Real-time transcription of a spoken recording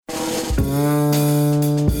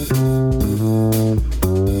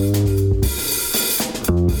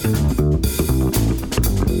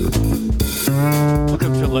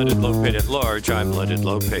March. I'm Leonard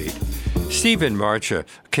Lopate. Stephen March, a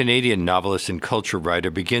Canadian novelist and culture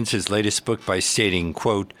writer, begins his latest book by stating,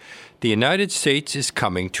 quote, "The United States is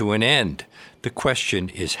coming to an end. The question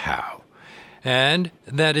is how." And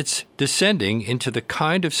that it's descending into the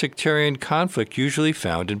kind of sectarian conflict usually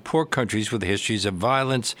found in poor countries with histories of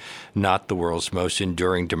violence, not the world's most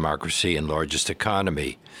enduring democracy and largest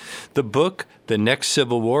economy. The book, The Next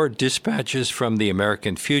Civil War, Dispatches from the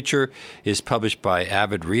American Future, is published by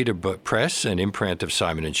Avid Reader Press, an imprint of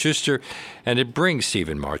Simon & Schuster, and it brings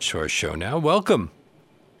Stephen March to our show now. Welcome.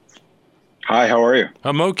 Hi, how are you?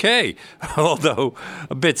 I'm okay, although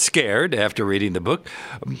a bit scared after reading the book.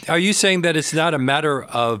 Are you saying that it's not a matter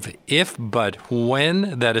of if, but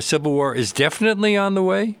when, that a civil war is definitely on the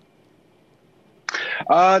way?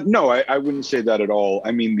 No, I wouldn't say that at all.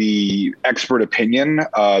 I mean, the expert opinion,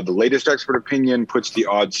 the latest expert opinion puts the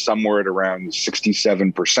odds somewhere at around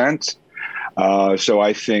 67%. So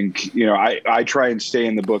I think, I try and stay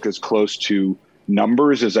in the book as close to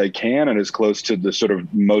numbers as I can and as close to the sort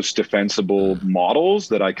of most defensible models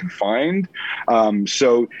that I can find. I would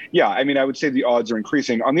say the odds are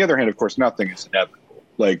increasing. On the other hand, of course, nothing is inevitable.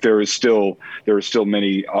 Like there are still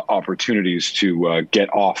many opportunities to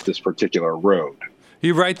get off this particular road.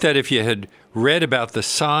 You write that if you had read about the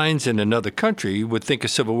signs in another country, you would think a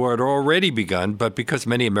civil war had already begun, but because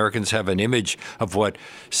many Americans have an image of what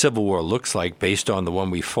civil war looks like based on the one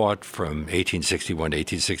we fought from 1861 to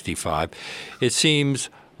 1865, it seems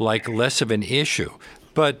like less of an issue.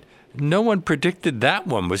 But no one predicted that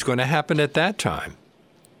one was going to happen at that time.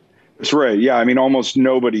 That's right. Yeah. I mean, almost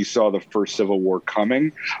nobody saw the first Civil War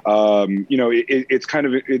coming. It's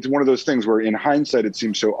one of those things where in hindsight, it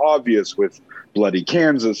seems so obvious with bloody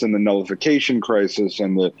Kansas and the nullification crisis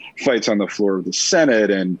and the fights on the floor of the Senate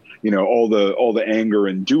and, all the anger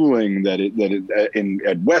and dueling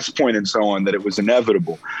at West Point and so on, that it was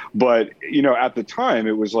inevitable. But, at the time,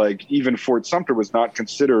 it was like even Fort Sumter was not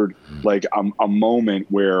considered like a moment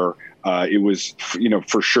where it was,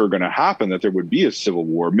 for sure going to happen that there would be a civil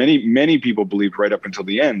war. Many people believed right up until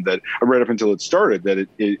the end right up until it started, that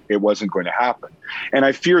it wasn't going to happen. And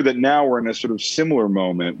I fear that now we're in a sort of similar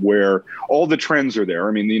moment where all the trends are there.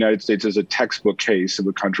 I mean, the United States is a textbook case of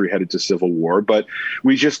a country headed to civil war, but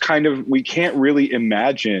we just we can't really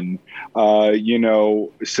imagine,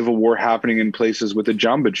 civil war happening in places with the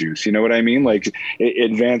Jamba Juice. You know what I mean? Like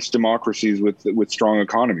advanced democracies with strong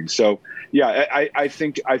economies. So, yeah, I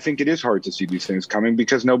think it is hard to see these things coming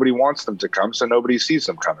because nobody wants them to come, so nobody sees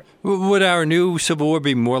them coming. Would our new civil war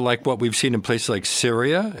be more like what we've seen in places like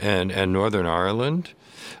Syria and Northern Ireland?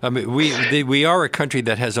 I mean, we are a country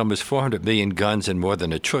that has almost 400 million guns and more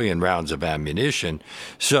than 1 trillion rounds of ammunition.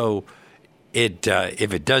 So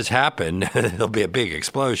if it does happen, there'll be a big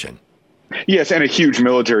explosion. Yes, and a huge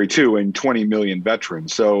military too, and 20 million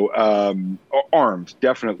veterans. So armed,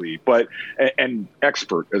 definitely, and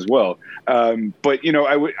expert as well. But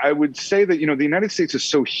I would say that the United States is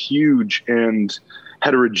so huge and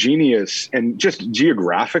heterogeneous and just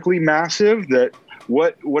geographically massive that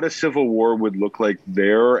what a civil war would look like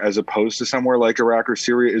there as opposed to somewhere like Iraq or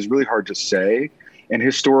Syria is really hard to say. And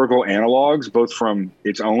historical analogs, both from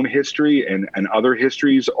its own history and other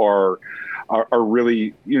histories, are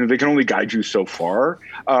really, they can only guide you so far.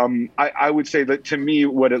 I would say that to me,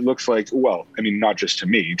 what it looks like, well, I mean, not just to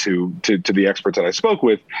me, to the experts that I spoke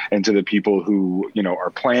with and to the people who, are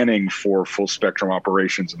planning for full spectrum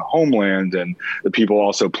operations in the homeland and the people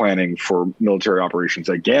also planning for military operations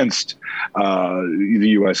against the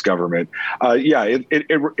U.S. government.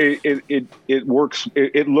 It works.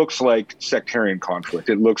 It looks like sectarian conflict.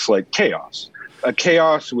 It looks like chaos. A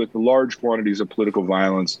chaos with large quantities of political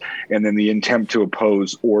violence, and then the intent to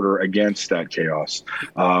oppose order against that chaos.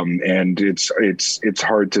 And it's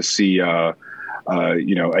hard to see, an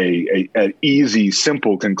easy,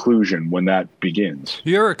 simple conclusion when that begins.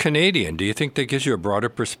 You're a Canadian. Do you think that gives you a broader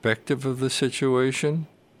perspective of the situation?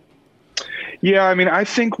 Yeah, I mean, I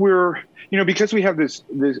think we're, because we have this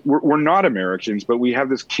we're not Americans, but we have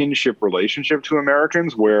this kinship relationship to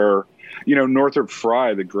Americans where, Northrop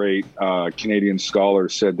Frye, the great Canadian scholar,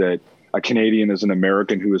 said that a Canadian is an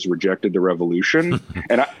American who has rejected the revolution.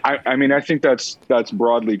 And I think that's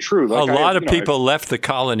broadly true. Like a lot of people left the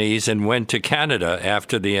colonies and went to Canada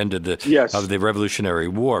after the end of the Revolutionary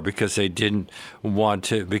War because they didn't want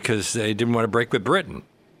to break with Britain.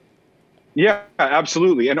 Yeah,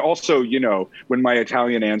 absolutely. And also, when my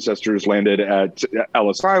Italian ancestors landed at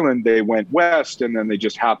Ellis Island, they went west and then they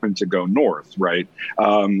just happened to go north, right?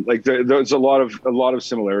 There's a lot of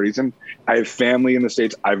similarities. And I have family in the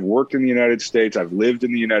States. I've worked in the United States. I've lived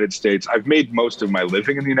in the United States. I've made most of my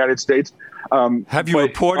living in the United States. Have you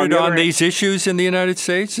reported on these issues in the United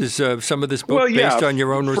States? Is some of this book based on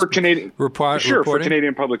your own Canadian reporting? Sure, for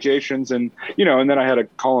Canadian publications, and then I had a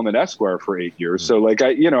column at Esquire for 8 years. So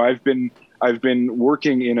I've been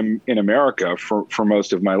working in America for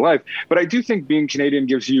most of my life, but I do think being Canadian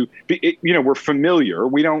gives you, we're familiar.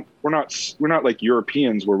 We're not like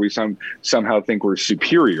Europeans where we somehow think we're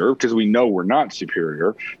superior, because we know we're not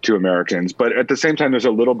superior to Americans. But at the same time, there's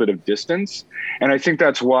a little bit of distance, and I think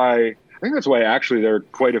that's why actually there are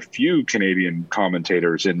quite a few Canadian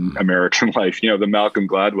commentators in American life. The Malcolm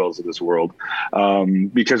Gladwells of this world,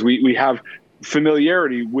 because we have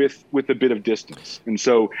familiarity with a bit of distance, and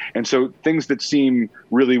so things that seem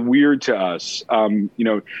really weird to us,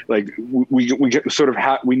 we get sort of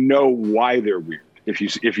we know why they're weird,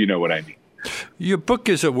 if you know what I mean. Your book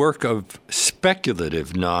is a work of speculative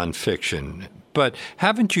nonfiction, but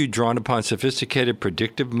haven't you drawn upon sophisticated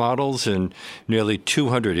predictive models in nearly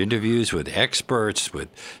 200 interviews with experts, with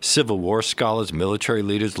Civil War scholars, military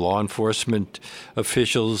leaders, law enforcement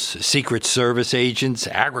officials, Secret Service agents,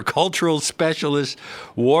 agricultural specialists,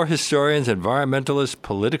 war historians, environmentalists,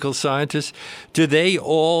 political scientists? Do they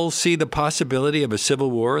all see the possibility of a civil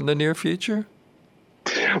war in the near future?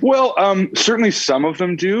 Well, certainly some of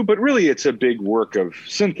them do, but really it's a big work of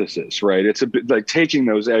synthesis, right? It's a bit like taking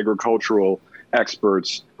those agricultural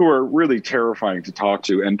experts who are really terrifying to talk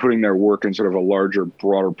to and putting their work in sort of a larger,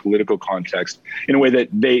 broader political context in a way that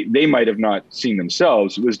they might have not seen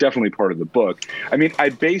themselves. It was definitely part of the book. I mean, I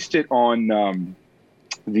based it on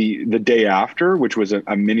the Day After, which was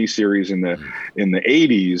a mini series in the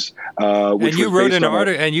 80s. And you wrote an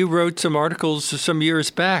article, and you wrote some articles some years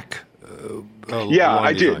back. Yeah,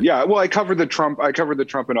 I did. Yeah, well, I covered the Trump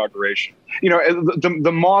inauguration.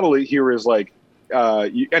 The model here is like.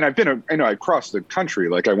 And I crossed the country.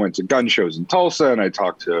 Like I went to gun shows in Tulsa, and I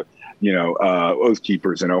talked to, Oath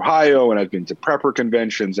Keepers in Ohio, and I've been to prepper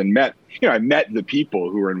conventions and I met the people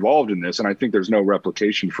who were involved in this. And I think there's no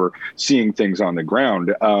replication for seeing things on the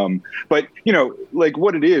ground. But like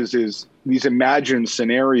what it is these imagined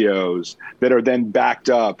scenarios that are then backed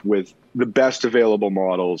up with the best available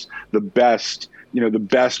models, the best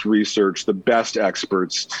research, the best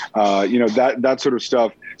experts, that sort of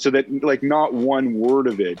stuff, so that like not one word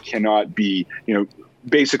of it cannot be,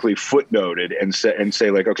 basically footnoted and say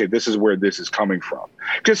like, okay, this is where this is coming from.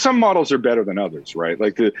 Because some models are better than others, right?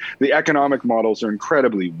 Like the economic models are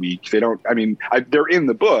incredibly weak. They're in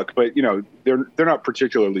the book, but they're not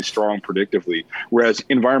particularly strong predictively, whereas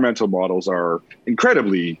environmental models are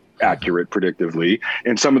incredibly accurate predictively,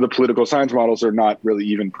 and some of the political science models are not really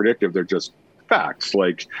even predictive. They're just facts.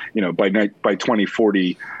 Like, by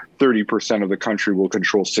 2040, 30% of the country will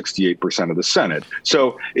control 68% of the Senate.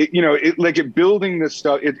 So, building this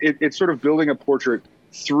stuff, it's sort of building a portrait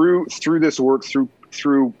through this work,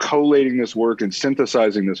 through collating this work and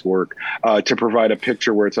synthesizing this work to provide a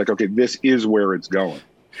picture where it's like, okay, this is where it's going.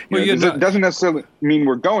 It doesn't necessarily mean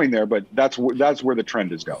we're going there, but that's where the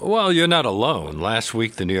trend is going. Well, you're not alone. Last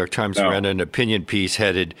week, the New York Times ran an opinion piece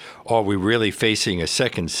headed, "Are we really facing a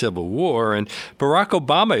second civil war?" And Barack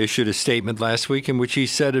Obama issued a statement last week in which he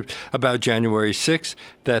said about January 6th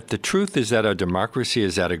that the truth is that our democracy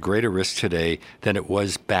is at a greater risk today than it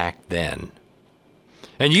was back then.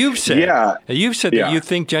 And you've said that you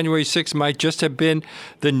think January 6th might just have been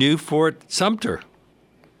the new Fort Sumter.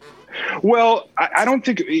 Well, I don't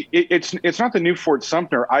think it's not the new Fort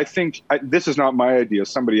Sumter. I think this is not my idea.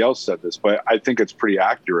 Somebody else said this, but I think it's pretty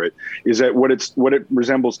accurate. Is that what it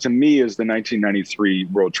resembles to me is the 1993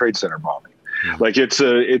 World Trade Center bombing. Mm-hmm. Like it's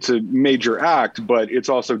a major act, but it's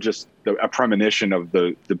also just a premonition of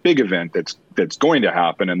the big event that's going to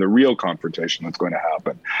happen and the real confrontation that's going to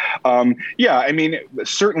happen.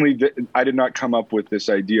 Certainly I did not come up with this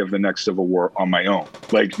idea of the next civil war on my own.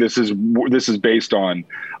 Like this is based on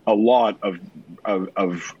a lot of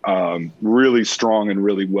really strong and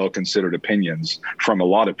really well considered opinions from a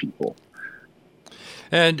lot of people.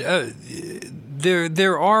 And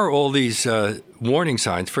there are all these warning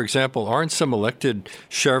signs. For example, aren't some elected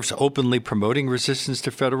sheriffs openly promoting resistance to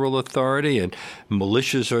federal authority, and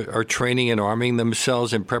militias are training and arming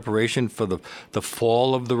themselves in preparation for the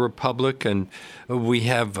fall of the republic? And we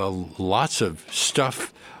have lots of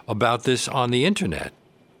stuff about this on the internet.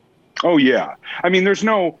 Oh, yeah. I mean, there's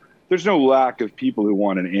no lack of people who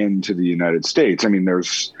want an end to the United States. I mean,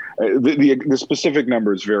 there's the specific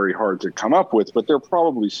number is very hard to come up with, but there are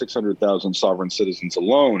probably 600,000 sovereign citizens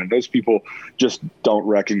alone, and those people just don't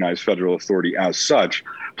recognize federal authority as such.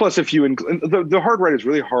 Plus, if you the hard right is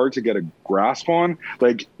really hard to get a grasp on.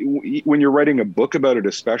 Like when you're writing a book about it,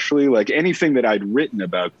 especially, like anything that I'd written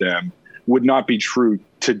about them would not be true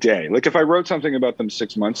today. Like if I wrote something about them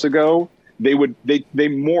 6 months ago, they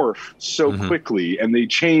morph so quickly and they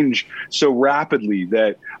change so rapidly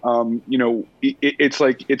that it's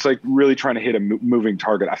like really trying to hit a moving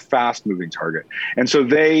target, a fast moving target. And so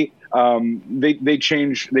they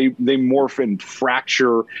change, they morph and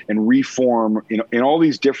fracture and reform in all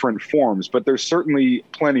these different forms. But there's certainly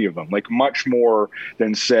plenty of them, like much more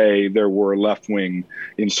than say there were left-wing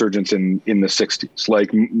insurgents in the 60s,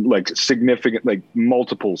 like significant, like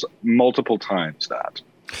multiple times that.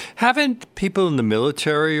 Haven't people in the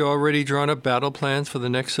military already drawn up battle plans for the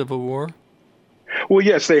next civil war? Well,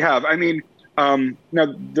 yes, they have. I mean, now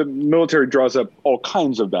the military draws up all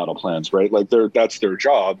kinds of battle plans, right? Like that's their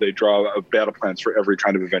job. They draw up battle plans for every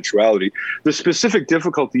kind of eventuality. The specific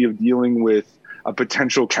difficulty of dealing with a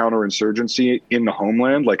potential counterinsurgency in the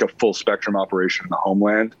homeland, like a full spectrum operation in the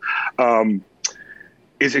homeland,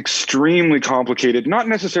 is extremely complicated, not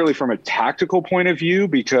necessarily from a tactical point of view,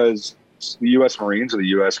 because the U.S. Marines are the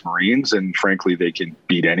U.S. Marines, and frankly, they can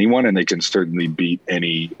beat anyone, and they can certainly beat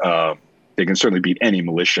any. They can certainly beat any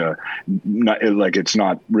militia. It's like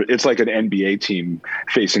an NBA team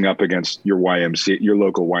facing up against your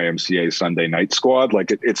local YMCA Sunday night squad.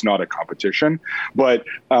 Like it's not a competition, but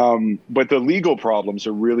the legal problems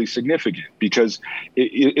are really significant because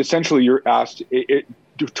essentially you're asked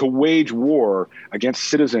to wage war against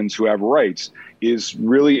citizens who have rights is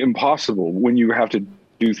really impossible when you have to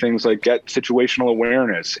do things like get situational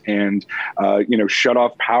awareness and shut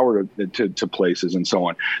off power to places and so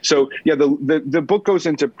on. So yeah, the book goes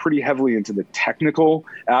into pretty heavily into the technical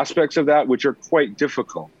aspects of that, which are quite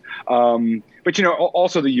difficult. But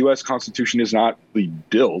also the U.S. Constitution is not really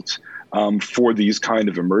built for these kind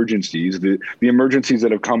of emergencies. The emergencies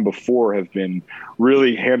that have come before have been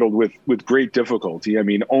really handled with great difficulty. I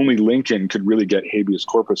mean, only Lincoln could really get habeas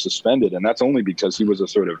corpus suspended, and that's only because he was a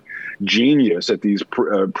sort of genius at these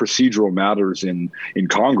procedural matters in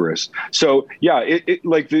Congress. So yeah,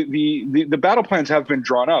 the battle plans have been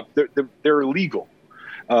drawn up. They're illegal.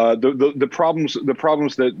 The problems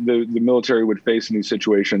that the military would face in these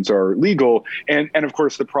situations are legal, and of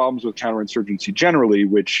course the problems with counterinsurgency generally,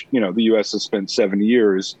 which the U.S. has spent 7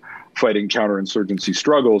 years fighting counterinsurgency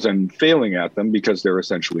struggles and failing at them because they're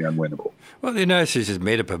essentially unwinnable. Well, the United States is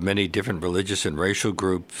made up of many different religious and racial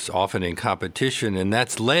groups, often in competition, and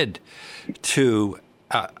that's led to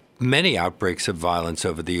many outbreaks of violence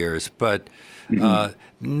over the years, but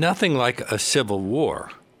nothing like a civil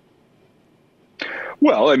war.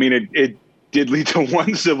 Well, I mean, it did lead to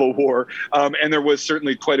one civil war, and there was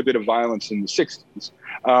certainly quite a bit of violence in the 60s.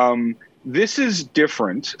 This is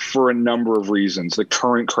different for a number of reasons. The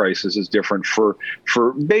current crisis is different for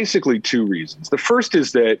basically two reasons. The first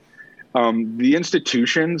is that the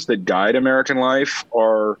institutions that guide American life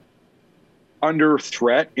are under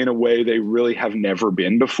threat in a way they really have never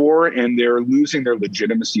been before, and they're losing their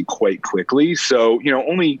legitimacy quite quickly. So,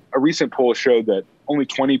 only a recent poll showed that only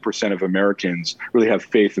 20% of Americans really have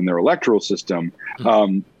faith in their electoral system.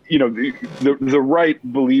 The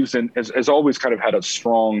right believes in, has always kind of had a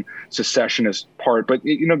strong secessionist part, but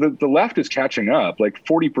the left is catching up. Like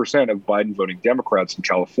 40% of Biden voting Democrats in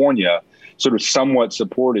California sort of somewhat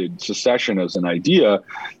supported secession as an idea.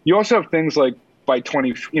 You also have things like like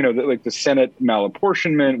the Senate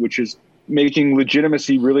malapportionment, which is making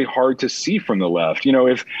legitimacy really hard to see from the left.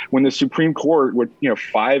 When the Supreme Court,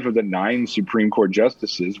 5 of the 9 Supreme Court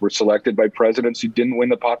justices were selected by presidents who didn't win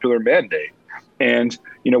the popular mandate. And,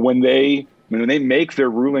 when they make their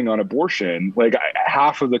ruling on abortion, like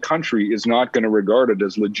half of the country is not going to regard it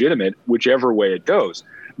as legitimate, whichever way it goes.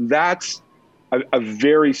 That's a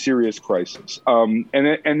very serious crisis. And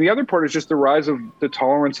the other part is just the rise of the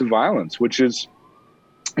tolerance of violence, which is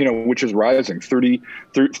rising.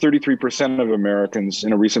 33% of Americans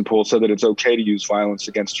in a recent poll said that it's okay to use violence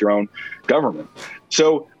against your own government.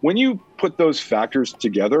 So when you put those factors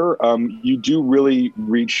together, you do really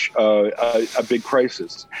reach a big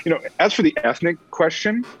crisis. As for the ethnic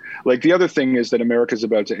question, like the other thing is that America is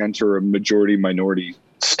about to enter a majority minority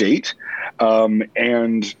state.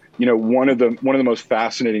 And one of the most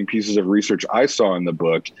fascinating pieces of research I saw in the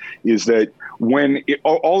book is that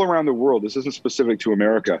all around the world, this isn't specific to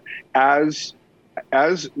America, as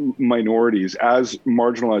minorities, as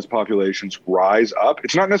marginalized populations rise up,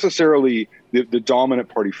 it's not necessarily the dominant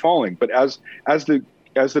party falling, but as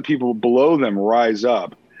the people below them rise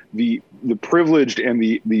up, the privileged and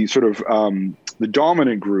the sort of the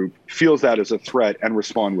dominant group feels that as a threat and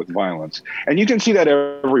respond with violence. And you can see that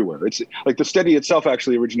everywhere. It's like the study itself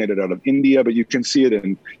actually originated out of India, but you can see it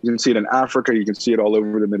in Africa, you can see it all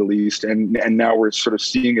over the Middle East, and now we're sort of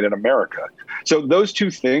seeing it in America. So those two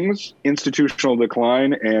things, institutional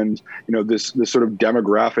decline and this sort of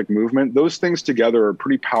demographic movement, those things together are a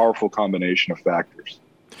pretty powerful combination of factors.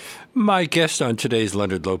 My guest on today's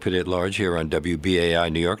Leonard Lopate at Large here on WBAI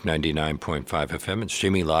New York 99.5 FM and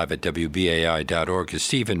streaming live at WBAI.org is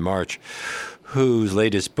Stephen March, whose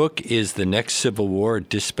latest book is The Next Civil War,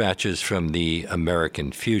 Dispatches from the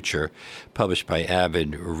American Future, published by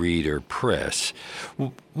Avid Reader Press.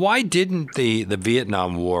 Why didn't the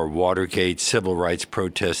Vietnam War, Watergate, civil rights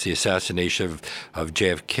protests, the assassination of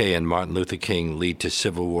JFK and Martin Luther King lead to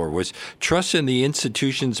civil war? Was trust in the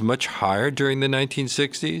institutions much higher during the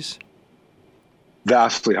 1960s?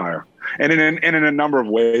 Vastly higher. And in a number of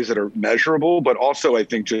ways that are measurable, but also I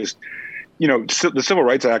think just the Civil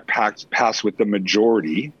Rights Act passed with the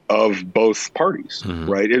majority of both parties,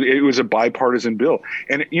 right? It was a bipartisan bill.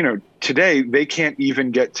 And, today they can't even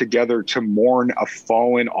get together to mourn a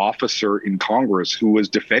fallen officer in Congress who was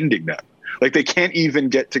defending them. Like they can't even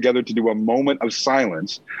get together to do a moment of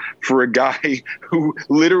silence for a guy who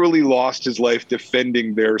literally lost his life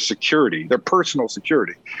defending their security, their personal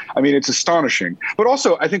security. I mean, it's astonishing. But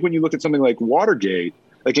also, I think when you look at something like Watergate,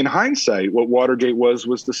 like in hindsight, what Watergate was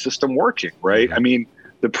the system working, right? I mean,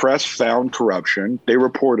 the press found corruption. They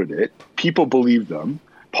reported it. People believed them.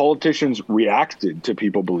 Politicians reacted to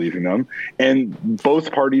people believing them. And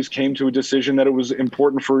both parties came to a decision that it was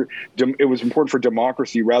important for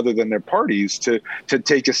democracy rather than their parties to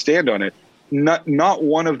take a stand on it. Not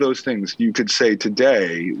one of those things you could say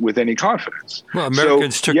today with any confidence. Well,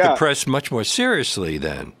 Americans took the press much more seriously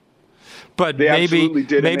then. But maybe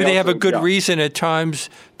they have a good reason at times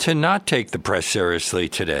to not take the press seriously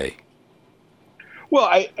today. Well,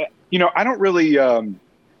 I don't really.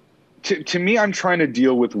 To me, I'm trying to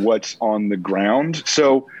deal with what's on the ground.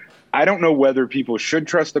 So I don't know whether people should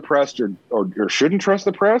trust the press or shouldn't trust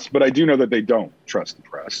the press, but I do know that they don't trust the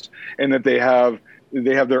press and that they have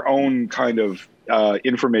their own kind of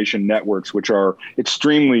information networks, which are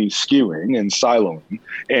extremely skewing and siloing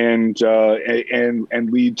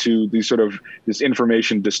and lead to this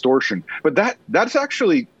information distortion. But that's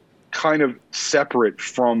actually kind of separate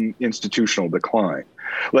from institutional decline.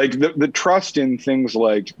 Like the trust in things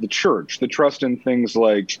like the church, the trust in things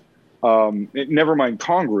like never mind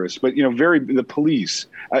Congress, but the police,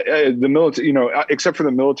 the military, except for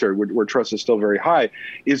the military, where trust is still very high,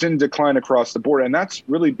 is in decline across the board, and that's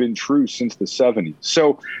really been true since the 70s.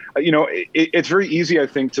 So, it's very easy, I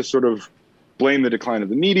think, to sort of blame the decline of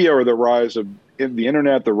the media or the rise of the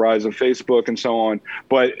internet, the rise of Facebook, and so on.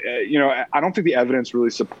 But I don't think the evidence really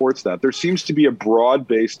supports that. There seems to be a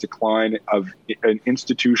broad-based decline of an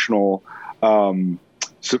institutional,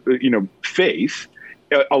 faith,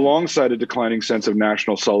 alongside a declining sense of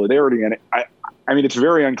national solidarity. And I mean, it's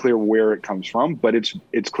very unclear where it comes from, but it's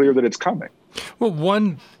clear that it's coming. Well,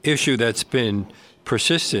 one issue that's been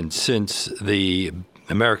persistent since the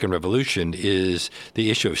American Revolution is the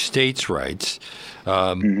issue of states' rights.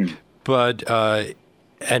 But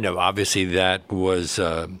and obviously that was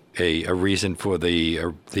a reason for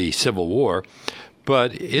the Civil War.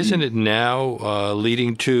 But isn't it now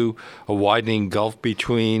leading to a widening gulf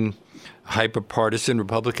between hyper-partisan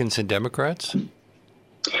Republicans and Democrats?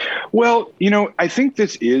 Well, I think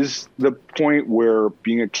this is the point where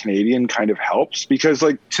being a Canadian kind of helps, because,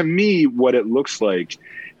 to me, what it looks like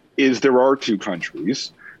is there are two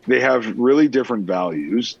countries. They have really different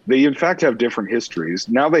values. They, in fact, have different histories.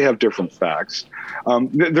 Now they have different facts.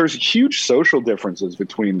 There's huge social differences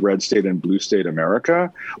between red state and blue state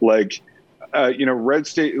America. Red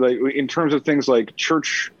state, in terms of things like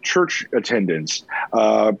church attendance,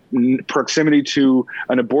 proximity to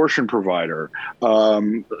an abortion provider,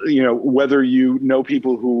 whether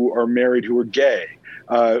people who are married who are gay,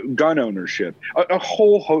 gun ownership, a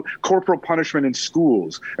whole corporal punishment in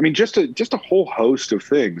schools. I mean, just a whole host of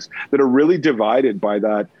things that are really divided by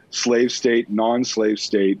that slave state, non-slave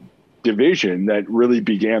state division that really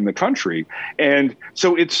began the country. And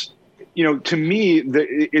so it's, to me,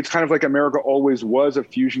 it's kind of like America always was a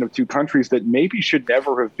fusion of two countries that maybe should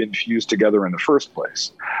never have been fused together in the first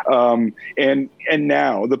place. And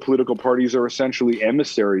now the political parties are essentially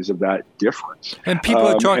emissaries of that difference. And people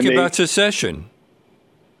are talking about secession.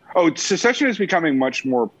 Oh, secession is becoming much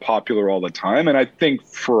more popular all the time, and I think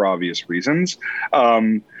for obvious reasons.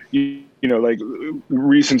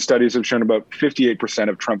 Recent studies have shown about 58%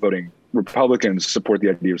 of Trump voting Republicans support the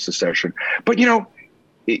idea of secession. But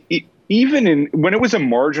even when it was a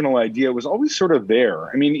marginal idea, it was always sort of there.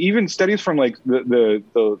 I mean, even studies from like the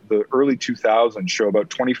early 2000s show about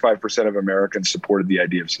 25% of Americans supported the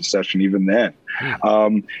idea of secession even then.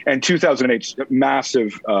 And 2008,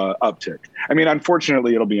 massive uptick. I mean,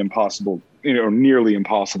 unfortunately, it'll be impossible, nearly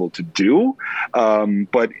impossible to do.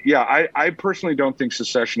 But yeah, I personally don't think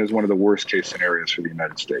secession is one of the worst case scenarios for the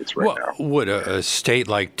United States now. Would a state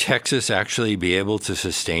like Texas actually be able to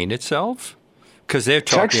sustain itself? Because they're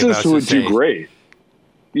talking Texas would do great.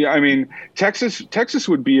 Yeah, I mean, Texas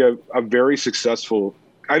would be a very successful.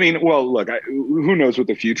 I mean, well, look, who knows what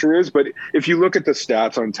the future is? But if you look at the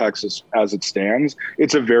stats on Texas as it stands,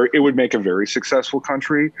 it would make a very successful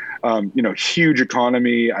country. Huge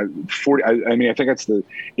economy. I think that's the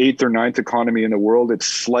 8th or 9th economy in the world. It's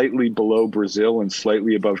slightly below Brazil and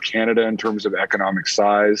slightly above Canada in terms of economic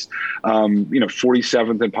size.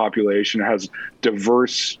 47th in population, has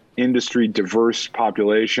diverse industry, diverse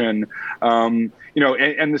population. And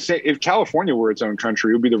if California were its own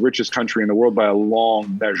country, it would be the richest country in the world by a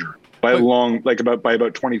long measure, by about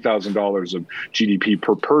 $20,000 of GDP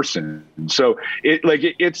per person. So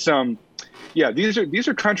these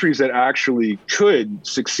are countries that actually could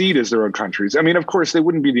succeed as their own countries. I mean, of course, they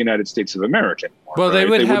wouldn't be the United States of America anymore. Well, they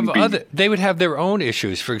would they would have their own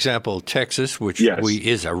issues. For example, Texas, which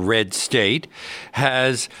is a red state,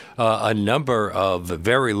 has a number of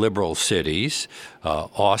very liberal cities.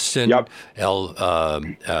 Austin,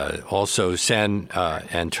 also San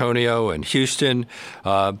Antonio and Houston.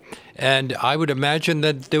 And I would imagine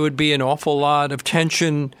that there would be an awful lot of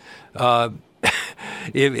tension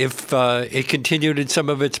if it continued in some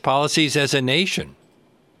of its policies as a nation.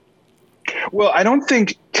 Well, I don't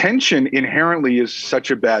think tension inherently is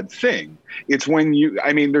such a bad thing. It's when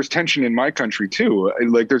there's tension in my country too.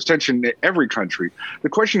 Like there's tension in every country. The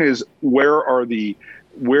question is, where are the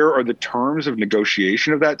terms of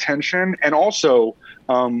negotiation of that tension? And also,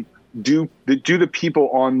 do the people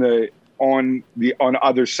on the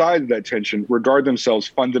other side of that tension regard themselves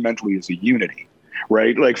fundamentally as a unity?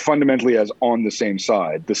 Right? Like fundamentally as on the same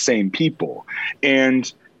side, the same people.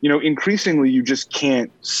 And, increasingly you just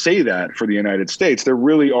can't say that for the United States. There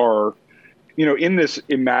really are, in this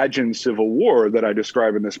imagined civil war that I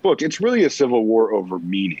describe in this book, it's really a civil war over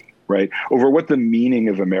meaning, right? Over what the meaning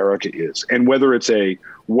of America is, and whether it's a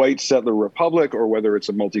white settler republic or whether it's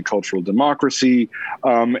a multicultural democracy,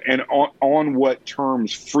 and on what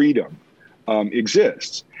terms freedom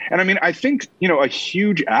exists. And I mean, I think, a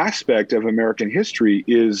huge aspect of American history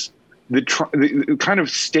is the kind of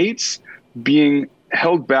states being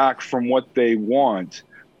held back from what they want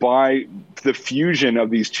by the fusion of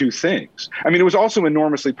these two things. I mean, it was also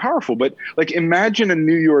enormously powerful, but like imagine a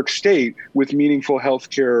New York state with meaningful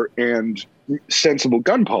healthcare and sensible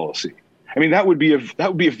gun policy. I mean, that would be a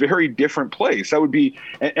very different place. That would be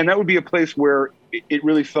a place where it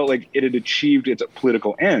really felt like it had achieved its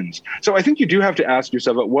political ends. So I think you do have to ask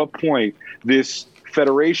yourself at what point this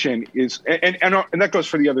federation is, and that goes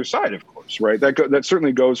for the other side, of course, right? That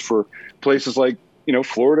certainly goes for places like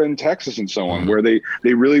Florida and Texas and so on, where they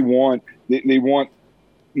really want they want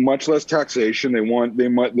much less taxation. They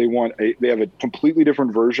have a completely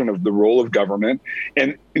different version of the role of government,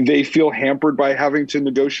 and they feel hampered by having to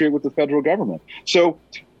negotiate with the federal government. So,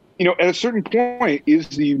 at a certain point, is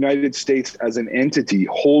the United States as an entity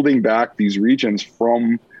holding back these regions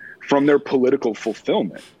from their political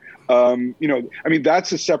fulfillment?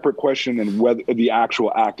 That's a separate question than whether the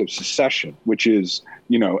actual act of secession, which is,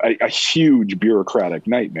 a huge bureaucratic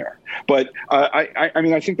nightmare. But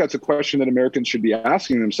I think that's a question that Americans should be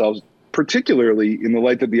asking themselves, particularly in the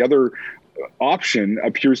light that the other option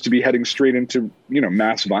appears to be heading straight into,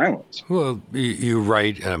 mass violence. Well, you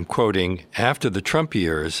write, and I'm quoting, after the Trump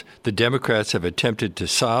years, the Democrats have attempted to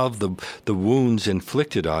solve the wounds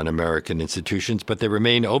inflicted on American institutions, but they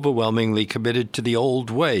remain overwhelmingly committed to the old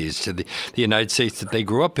ways, to the United States that they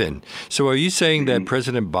grew up in. So are you saying that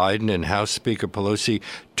President Biden and House Speaker Pelosi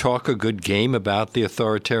talk a good game about the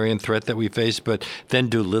authoritarian threat that we face, but then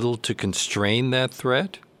do little to constrain that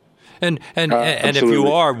threat? And if you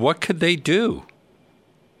are, what could they do?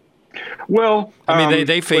 Well, I mean,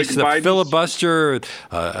 they face the filibuster,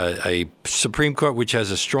 a Supreme Court which has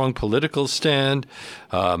a strong political stand,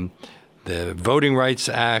 the Voting Rights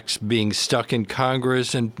Acts being stuck in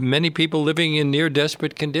Congress, and many people living in near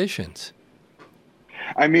desperate conditions.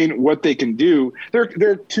 I mean, what they can do, there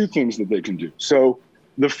are two things that they can do. So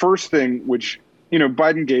the first thing, which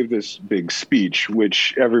Biden gave this big speech,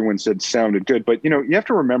 which everyone said sounded good. But, you have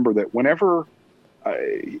to remember that whenever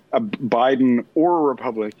a Biden or a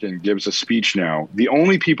Republican gives a speech now, the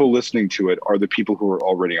only people listening to it are the people who are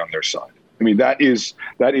already on their side. I mean, that is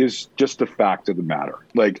just the fact of the matter.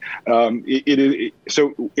 Like,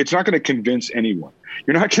 so it's not going to convince anyone.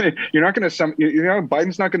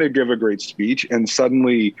 Biden's not going to give a great speech and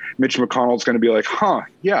suddenly Mitch McConnell's going to be like,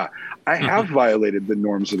 yeah, I have violated the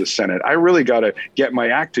norms of the Senate. I really got to get my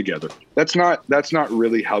act together. That's not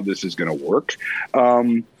really how this is going to work.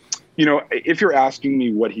 If you're asking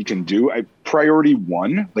me what he can do, priority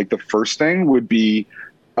one, like the first thing would be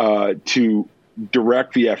to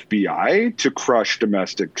direct the FBI to crush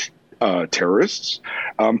domestic terrorists,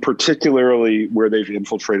 particularly where they've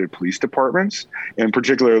infiltrated police departments and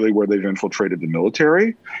particularly where they've infiltrated the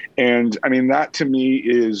military. And I mean, that to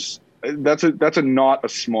me that's not a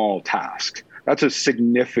small task. That's a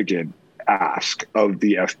significant ask of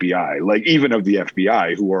the FBI, like even of the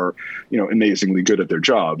FBI, who are, amazingly good at their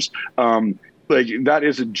jobs. Like that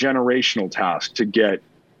is a generational task to get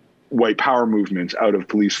white power movements out of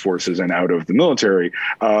police forces and out of the military.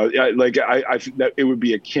 I think that it would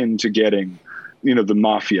be akin to getting, the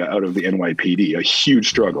mafia out of the NYPD, a huge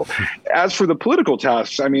struggle. As for the political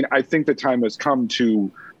tasks, I mean, I think the time has come to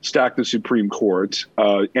stack the Supreme Court,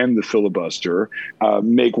 end the filibuster,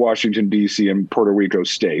 make Washington, D.C. and Puerto Rico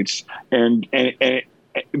states. And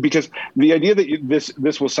because the idea that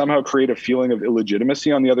this will somehow create a feeling of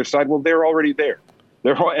illegitimacy on the other side, well, they're already there.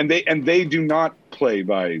 They do not play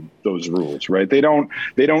by those rules, right? They don't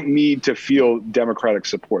need to feel Democratic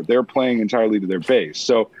support. They're playing entirely to their base.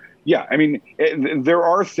 So, yeah, I mean, there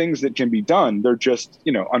are things that can be done. They're just,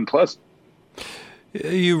 unpleasant.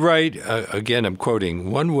 You write, again, I'm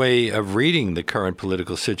quoting, one way of reading the current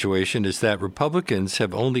political situation is that Republicans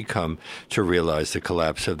have only come to realize the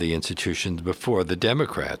collapse of the institutions before the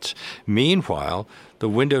Democrats. Meanwhile, the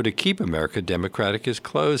window to keep America democratic is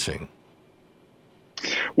closing.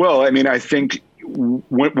 Well, I mean, I think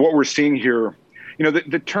what we're seeing here,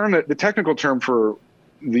 the technical term for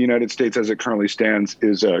the United States as it currently stands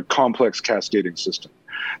is a complex cascading system.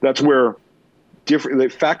 That's where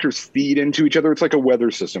different factors feed into each other. It's like a weather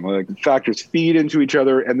system. Like factors feed into each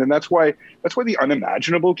other, and then that's why the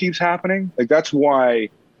unimaginable keeps happening. Like that's why,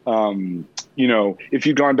 if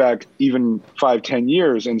you'd gone back even 5-10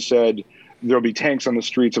 years and said there'll be tanks on the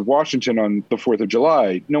streets of Washington on the 4th of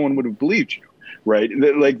July, no one would have believed you. Right,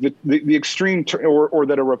 like the extreme, or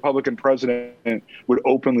that a Republican president would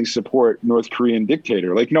openly support North Korean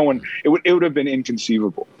dictator. Like no one, it would have been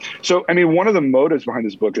inconceivable. So I mean, one of the motives behind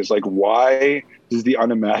this book is like, why does the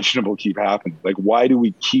unimaginable keep happening? Like, why do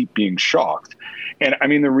we keep being shocked? And I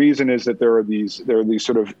mean, the reason is that there are these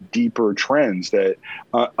sort of deeper trends that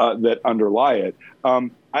underlie it.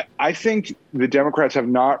 I think the Democrats have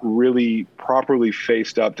not really properly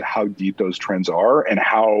faced up to how deep those trends are and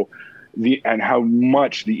how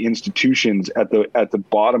much the institutions at the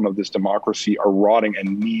bottom of this democracy are rotting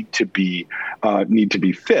and need to be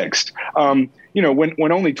fixed. When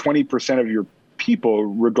only 20% of your people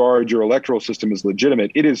regard your electoral system as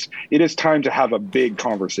legitimate, it is time to have a big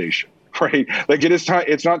conversation, right? Like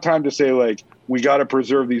it's not time to say like, we got to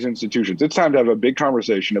preserve these institutions. It's time to have a big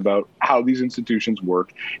conversation about how these institutions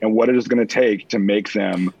work and what it is going to take to make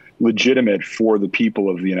them legitimate for the people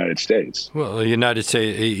of the United States. Well, the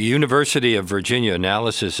University of Virginia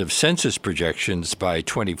analysis of census projections by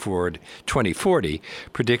 2040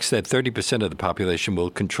 predicts that 30% of the population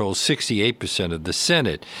will control 68% of the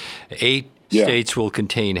Senate. 8 states will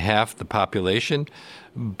contain half the population,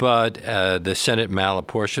 but the Senate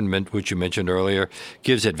malapportionment, which you mentioned earlier,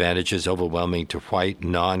 gives advantages overwhelming to white,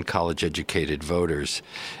 non-college educated voters.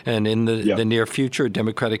 And in the near future, a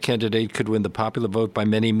Democratic candidate could win the popular vote by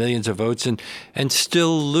many millions of votes and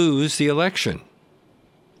still lose the election.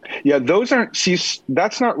 Yeah,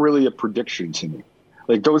 that's not really a prediction to me.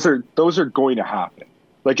 Like those are going to happen.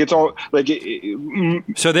 Like it's all like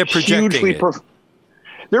so they're projecting it.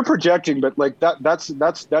 They're projecting, but like that's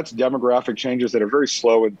demographic changes that are very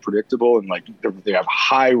slow and predictable, and like they have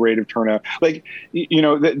high rate of turnout. Like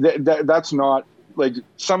that's not like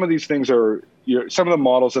some of these things are. Some of the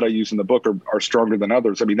models that I use in the book are stronger than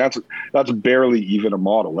others. I mean, that's barely even a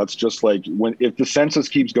model. That's just like if the census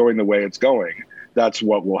keeps going the way it's going, that's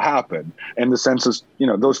what will happen. And the census,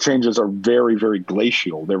 those changes are very, very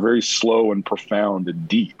glacial. They're very slow and profound and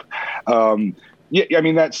deep. Yeah, I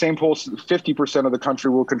mean, that same poll, 50% of the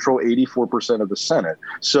country will control 84% of the Senate.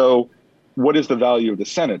 So what is the value of the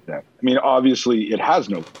Senate then? I mean, obviously it has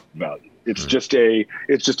no value. It's just a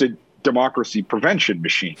democracy prevention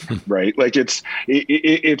machine, right? Like and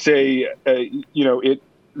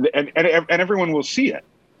everyone will see it,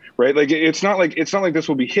 right? Like it's not like this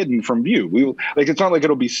will be hidden from view. It's not like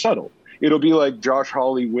it'll be subtle. It'll be like Josh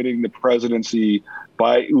Hawley winning the presidency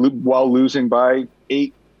while losing by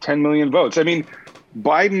 8-10 million votes. I mean,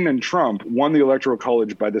 Biden and Trump won the Electoral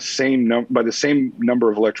College by the same number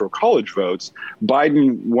of Electoral College votes.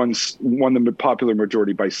 Biden won the popular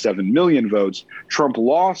majority by 7 million votes. Trump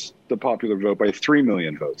lost the popular vote by 3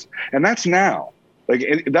 million votes, and that's now.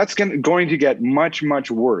 Like that's going to get much, much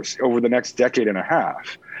worse over the next decade and a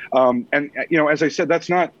half. And as I said, that's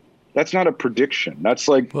not a prediction. That's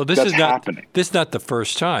like that's happening. This is not the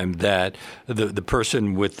first time that the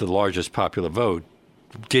person with the largest popular vote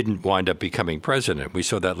didn't wind up becoming president. We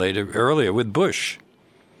saw that earlier with Bush.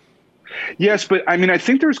 Yes, but I mean, I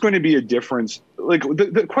think there's going to be a difference. Like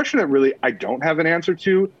the question that really I don't have an answer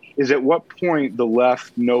to is at what point the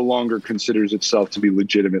left no longer considers itself to be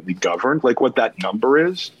legitimately governed, like what that number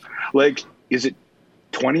is. Like, is it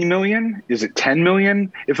 20 million? Is it 10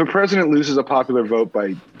 million? If a president loses a popular vote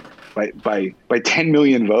by 10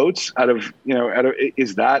 million votes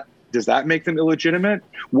does that make them illegitimate?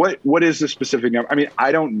 What is the specific number? I mean,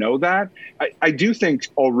 I don't know that. I do think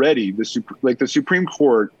already the Supreme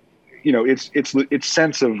Court, its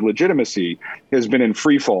sense of legitimacy has been in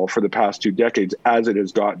free fall for the past 2 decades as it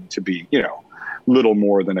has gotten to be, little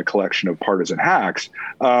more than a collection of partisan hacks.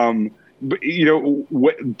 But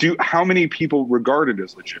how many people regard it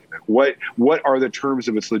as legitimate? What are the terms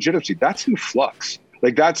of its legitimacy? That's in flux.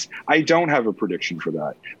 I don't have a prediction for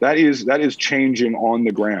that. That is changing on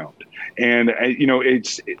the ground. And,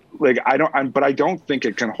 but I don't think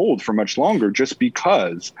it can hold for much longer just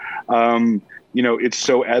because, it's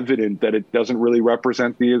so evident that it doesn't really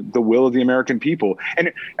represent the will of the American people.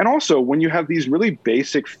 And also when you have these really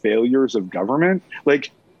basic failures of government, like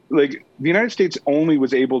the United States only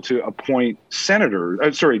was able to appoint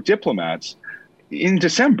diplomats in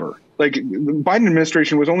December. Like the Biden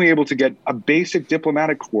administration was only able to get a basic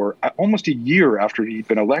diplomatic corps almost a year after he'd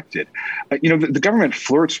been elected. The government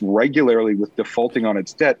flirts regularly with defaulting on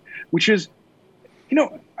its debt, which is,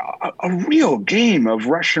 a real game of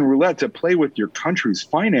Russian roulette to play with your country's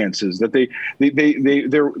finances. That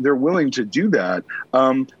they're willing to do that.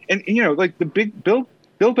 Like the big Build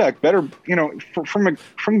Back Better, from the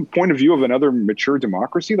point of view of another mature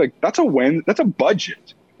democracy, like that's a win. That's a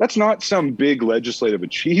budget. That's not some big legislative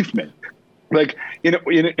achievement. Like in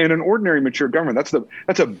an ordinary mature government,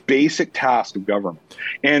 that's a basic task of government.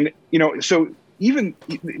 And so even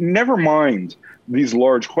never mind these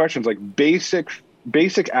large questions, like basic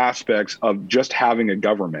aspects of just having a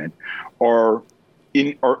government are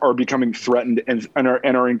becoming threatened and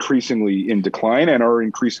are increasingly in decline and are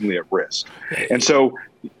increasingly at risk. And so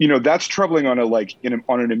that's troubling on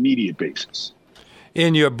an immediate basis.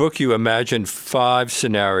 In your book, you imagine 5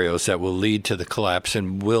 scenarios that will lead to the collapse,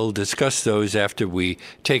 and we'll discuss those after we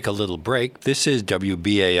take a little break. This is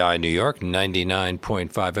WBAI New York,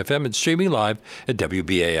 99.5 FM, and streaming live at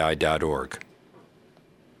WBAI.org.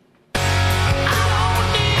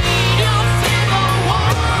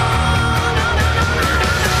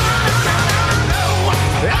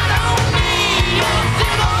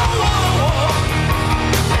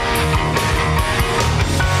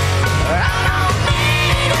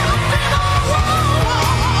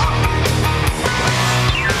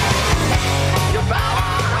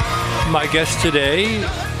 My guest today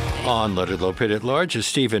on Leonard Lopate at Large is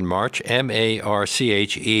Stephen Marche,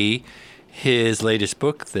 Marche. His latest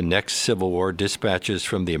book, The Next Civil War, Dispatches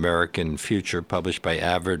from the American Future, published by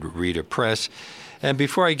Avid Reader Press. And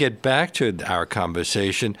before I get back to our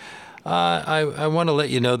conversation, I want to let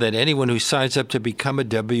you know that anyone who signs up to become a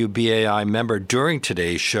WBAI member during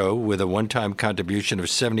today's show with a one-time contribution of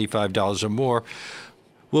 $75 or more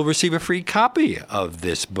will receive a free copy of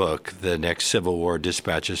this book, The Next Civil War,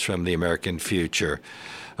 Dispatches from the American Future.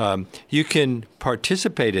 You can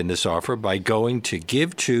participate in this offer by going to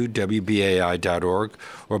give2wbai.org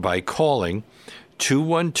or by calling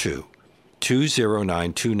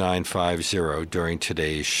 212-209-2950 during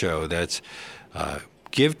today's show. That's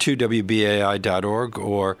give2wbai.org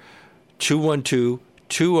or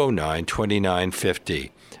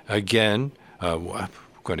 212-209-2950. Again, I'm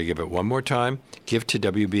going to give it one more time. Give to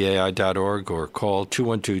WBAI.org or call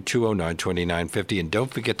 212-209-2950. And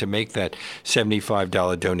don't forget to make that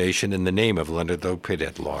 $75 donation in the name of Leonard Lopate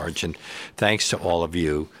at Large. And thanks to all of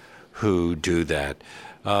you who do that.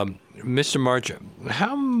 Mr. Marche,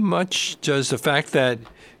 how much does the fact that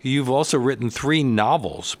you've also written 3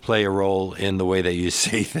 novels play a role in the way that you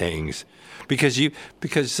see things? Because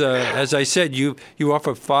as I said, you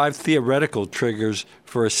offer 5 theoretical triggers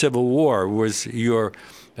for a civil war. Was your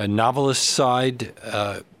novelist side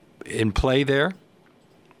in play there?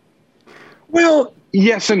 Well,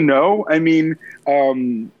 yes and no. I mean,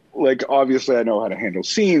 obviously I know how to handle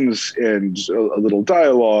scenes and a little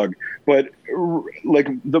dialogue, but I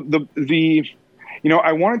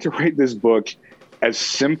wanted to write this book as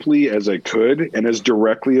simply as I could and as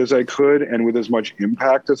directly as I could and with as much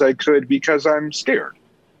impact as I could because I'm scared,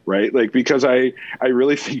 right? Like, because I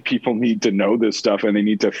really think people need to know this stuff and they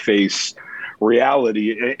need to face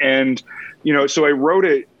reality. And, you know, so I wrote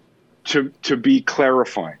it to be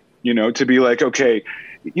clarifying, you know, to be like, okay,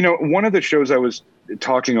 you know, one of the shows I was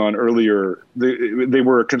talking on earlier, they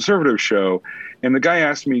were a conservative show. And the guy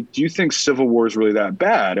asked me, do you think civil war is really that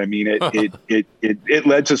bad? I mean, it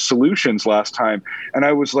led to solutions last time. And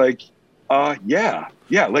I was like, yeah.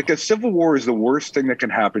 Like, a civil war is the worst thing that can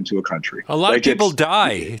happen to a country. A lot of people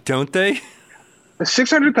die, don't they?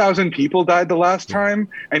 600,000 people died the last time.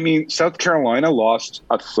 I mean, South Carolina lost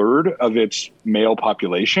a third of its male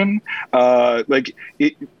population. They're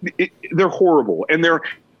horrible. And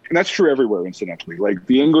that's true everywhere, incidentally. Like,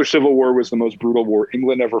 the English Civil War was the most brutal war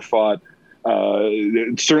England ever fought.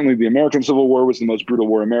 Certainly the American Civil War was the most brutal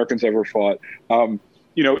war Americans ever fought.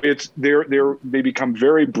 You know, they become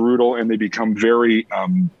very brutal and they become very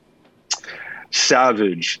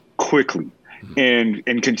savage quickly and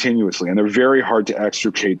continuously, and they're very hard to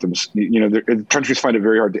extricate them. You know, countries find it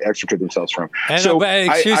very hard to extricate themselves from. And, so,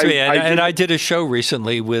 I did a show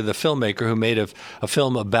recently with a filmmaker who made a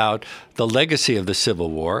film about the legacy of the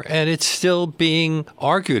Civil War, and it's still being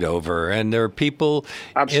argued over. And there are people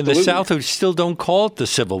in the South who still don't call it the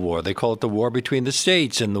Civil War. They call it the war between the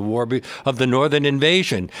states and the war of the Northern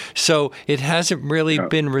invasion. So it hasn't really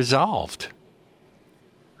been resolved.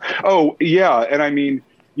 Oh, yeah. And I mean,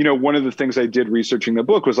 you know, one of the things I did researching the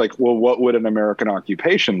book was like, well, what would an American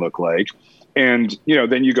occupation look like? And, you know,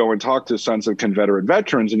 then you go and talk to sons of Confederate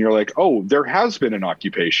veterans and you're like, oh, there has been an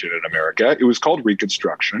occupation in America. It was called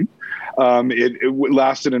Reconstruction. It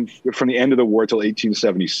lasted from the end of the war till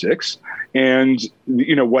 1876. And,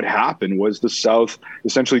 you know, what happened was the South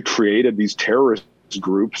essentially created these terrorist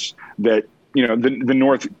groups that, you know, the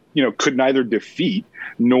North, you know, could neither defeat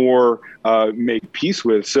nor make peace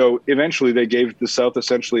with. So eventually they gave the South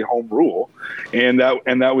essentially home rule, and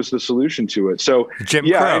that was the solution to it. So Jim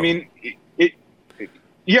Crow. I mean,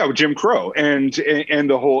 Jim Crow and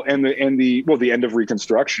the whole and the end of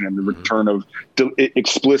Reconstruction and the return of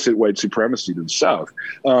explicit white supremacy to the South.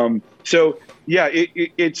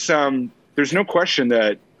 It's there's no question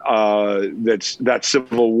that that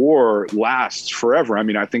Civil War lasts forever. I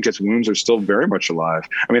mean, I think its wounds are still very much alive.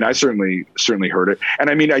 I mean, I certainly heard it. And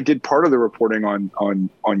I mean, I did part of the reporting on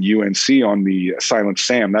UNC on the Silent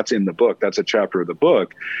Sam. That's in the book. That's a chapter of the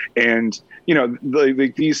book. And, you know,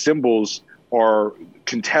 these symbols are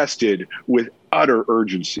contested with utter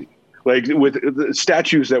urgency. Like, with the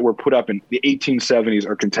statues that were put up in the 1870s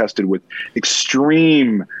are contested with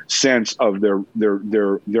extreme sense of their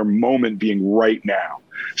moment being right now.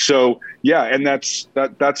 So, yeah, and that's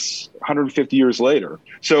 150 years later.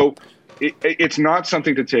 So it's not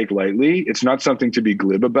something to take lightly. It's not something to be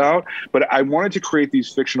glib about. But I wanted to create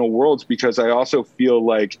these fictional worlds because I also feel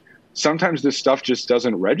like sometimes this stuff just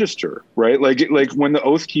doesn't register, right? Like when the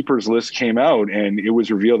Oath Keepers list came out and it was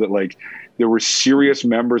revealed that, like, there were serious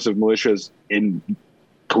members of militias in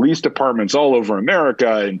police departments all over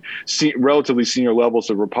America and relatively senior levels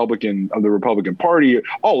of the Republican Party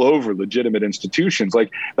all over legitimate institutions.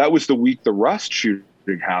 Like, that was the week the Rust shooting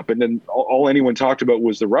happened, and all anyone talked about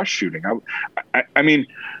was the Rust shooting. I mean,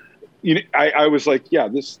 you know, I was like, yeah,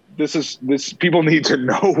 this people need to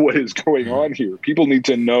know what is going on here. People need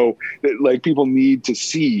to know that, like, people need to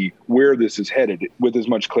see where this is headed with as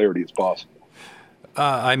much clarity as possible.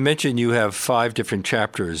 I mentioned you have 5 different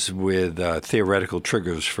chapters with theoretical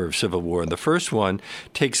triggers for Civil War. And the first one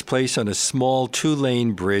takes place on a small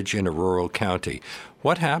 2-lane bridge in a rural county.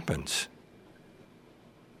 What happens?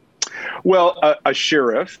 Well, a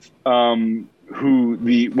sheriff when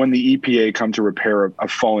the EPA come to repair a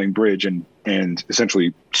falling bridge and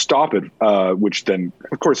essentially stop it, which then,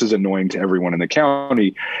 of course, is annoying to everyone in the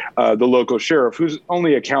county, the local sheriff, who's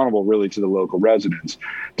only accountable really to the local residents,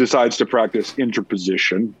 decides to practice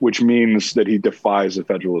interposition, which means that he defies the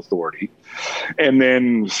federal authority. And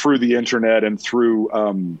then through the internet and through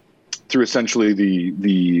essentially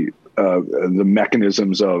the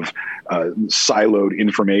mechanisms of siloed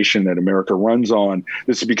information that America runs on,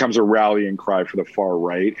 this becomes a rallying cry for the far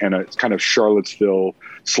right and a kind of Charlottesville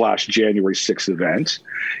 / January 6th event.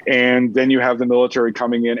 And then you have the military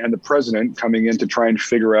coming in and the president coming in to try and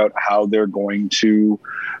figure out how they're going to,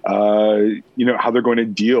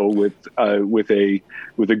 deal with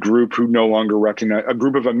a group who no longer recognize, a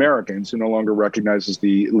group of Americans who no longer recognizes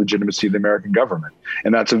the legitimacy of the American government.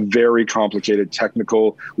 And that's a very complicated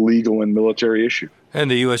technical, legal, and military issue.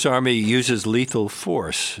 And the U.S. Army uses lethal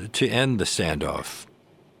force to end the standoff.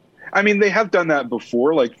 I mean, they have done that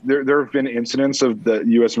before. Like there have been incidents of the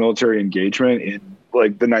U.S. military engagement in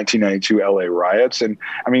like the 1992 LA riots, and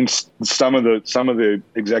I mean, some of the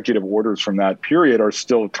executive orders from that period are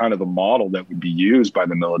still kind of the model that would be used by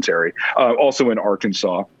the military. Also in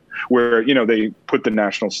Arkansas, where they put the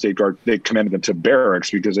National State Guard, they commanded them to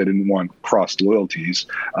barracks because they didn't want crossed loyalties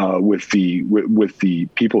with the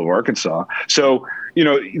people of Arkansas. So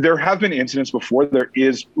there have been incidents before. There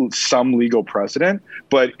is some legal precedent,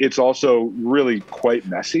 but it's also really quite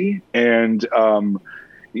messy. And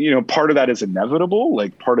part of that is inevitable.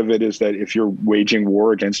 Like part of it is that if you're waging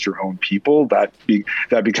war against your own people, that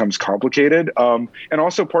becomes complicated. And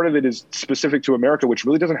also part of it is specific to America, which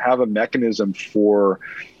really doesn't have a mechanism for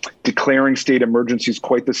declaring state emergencies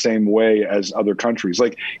quite the same way as other countries.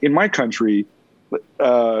 Like in my country, in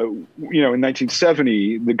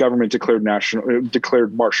 1970, the government declared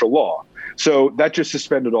martial law. So that just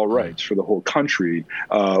suspended all rights for the whole country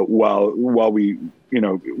while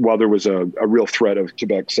there was a real threat of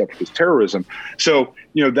Quebec separatist terrorism. So,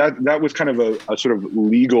 that was kind of a sort of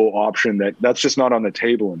legal option that's just not on the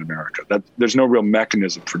table in America. There's no real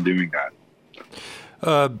mechanism for doing that.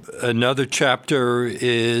 Another chapter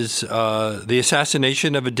is the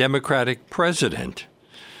assassination of a Democratic president.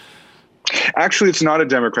 Actually, it's not a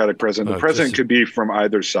Democratic president. The president could be from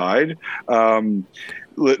either side.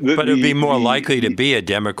 But it would be more likely to be a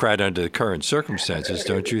Democrat under the current circumstances,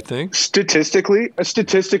 don't you think? Statistically,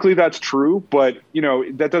 that's true. But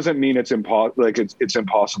that doesn't mean it's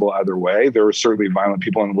impossible either way. There are certainly violent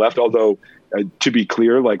people on the left, although to be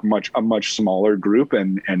clear, like a much smaller group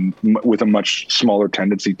and with a much smaller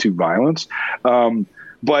tendency to violence.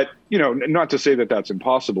 But not to say that that's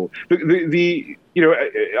impossible.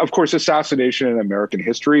 Of course, assassination in American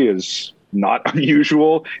history is not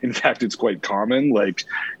unusual. In fact, it's quite common. Like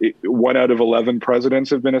 1 out of 11 presidents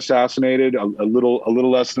have been assassinated, a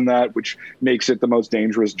little less than that, which makes it the most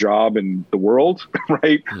dangerous job in the world,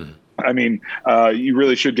 right? I mean, you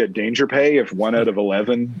really should get danger pay if 1 out of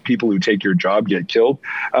 11 people who take your job get killed.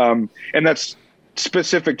 And that's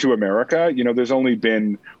specific to America. There's only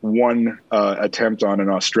been one attempt on an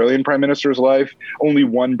Australian prime minister's life. Only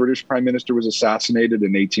one British prime minister was assassinated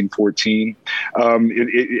in 1814.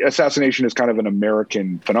 Assassination is kind of an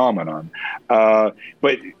American phenomenon.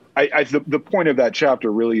 But the point of that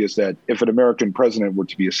chapter really is that if an American president were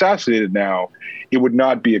to be assassinated now, it would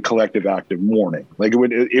not be a collective act of mourning. Like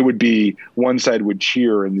it would be one side would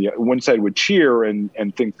cheer and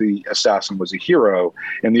think the assassin was a hero,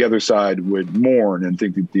 and the other side would mourn and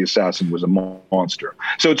think that the assassin was a monster.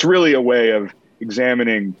 So it's really a way of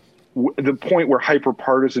examining the point where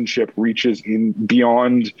hyperpartisanship reaches in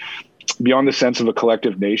beyond the sense of a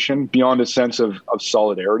collective nation, beyond a sense of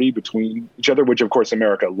solidarity between each other, which of course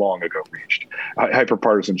America long ago reached.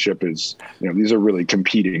 Hyperpartisanship is, these are really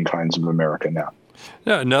competing kinds of America now.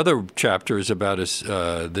 Now, another chapter is about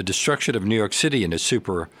the destruction of New York City in a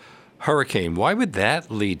super hurricane. Why would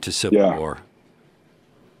that lead to civil war?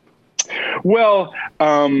 Well,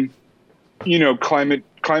 climate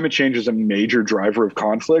change is a major driver of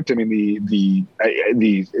conflict. I mean, the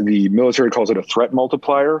military calls it a threat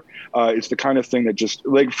multiplier. It's the kind of thing that just,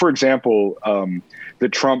 like, for example, the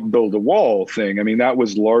Trump build a wall thing. I mean, that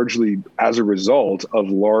was largely as a result of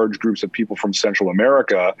large groups of people from Central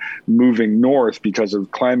America moving north because of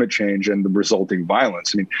climate change and the resulting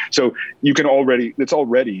violence. I mean, so it's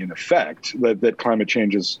already in effect that climate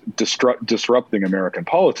change is disrupting American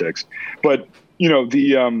politics. But,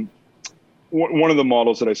 one of the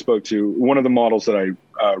models that I spoke to, one of the models that I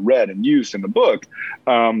read and used in the book,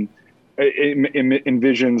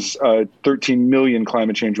 envisions 13 million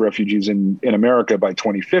climate change refugees in America by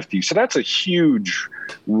 2050. So that's a huge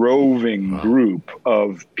roving group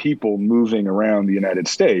of people moving around the United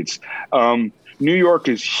States. New York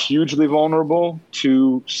is hugely vulnerable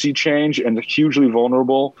to sea change and hugely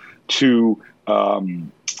vulnerable to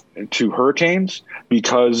hurricanes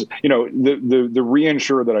because, the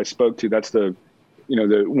reinsurer that I spoke to, that's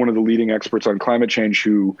one of the leading experts on climate change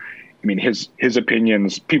who, I mean, his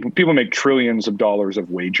opinions, people make trillions of dollars of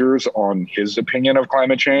wagers on his opinion of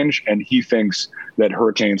climate change. And he thinks that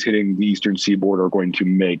hurricanes hitting the eastern seaboard are going to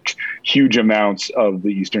make huge amounts of the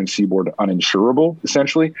eastern seaboard uninsurable,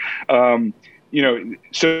 essentially. So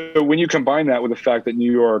when you combine that with the fact that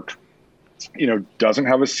New York, doesn't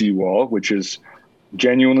have a seawall, which is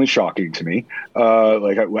genuinely shocking to me.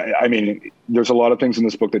 I mean, there's a lot of things in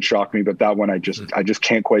this book that shock me, but that one I just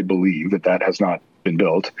can't quite believe that has not been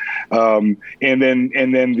built. And then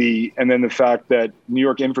the fact that New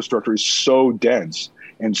York infrastructure is so dense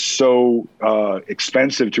and so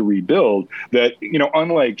expensive to rebuild that,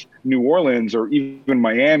 unlike New Orleans or even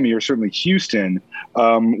Miami or certainly Houston,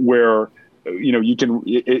 where you can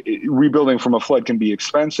rebuilding from a flood can be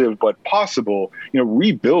expensive but possible.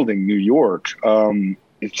 Rebuilding New York,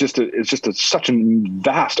 it's just such a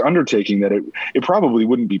vast undertaking that it probably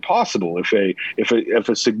wouldn't be possible if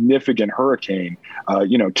a significant hurricane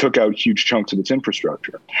took out huge chunks of its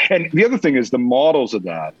infrastructure. And the other thing is the models of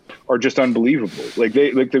that are just unbelievable. Like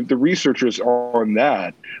the researchers on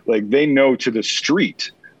that, like they know to the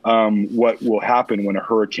street what will happen when a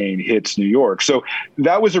hurricane hits New York. So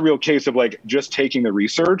that was a real case of like just taking the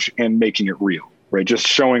research and making it real, right? Just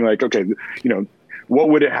showing like, okay, what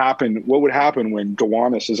would happen when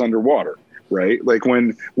Gowanus is underwater, right? Like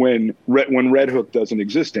when Red Hook doesn't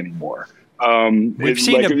exist anymore. We've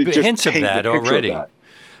seen hints of that already.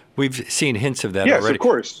 We've seen hints of that already. Yes, of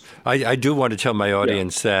course. I do want to tell my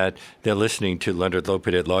audience that they're listening to Leonard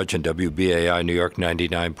Lopate at Large on WBAI New York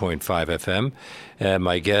 99.5 FM. And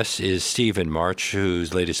my guest is Stephen March,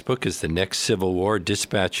 whose latest book is The Next Civil War,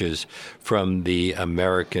 Dispatches from the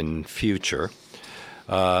American Future.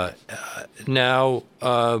 Now,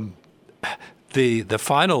 the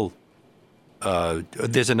final,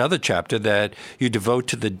 there's another chapter that you devote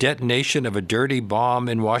to the detonation of a dirty bomb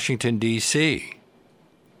in Washington, D.C.,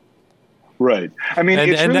 right. I mean,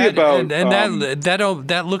 it's really about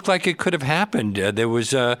that looked like it could have happened.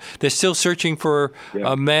 They're still searching for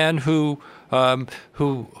a man who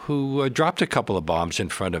dropped a couple of bombs in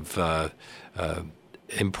front of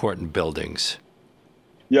important buildings.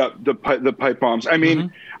 Yeah, the pipe bombs. I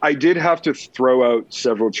mean, I did have to throw out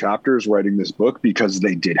several chapters writing this book because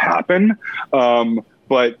they did happen. But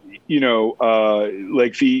like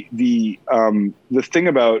the thing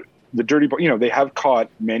about the dirty, they have caught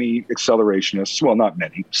many accelerationists, well, not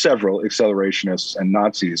many, several accelerationists and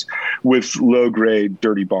Nazis with low-grade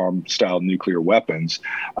dirty bomb-style nuclear weapons.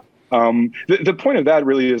 The point of that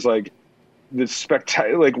really is like the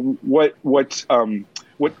spectacular, like what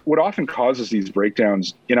often causes these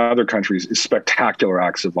breakdowns in other countries is spectacular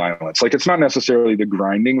acts of violence. Like it's not necessarily the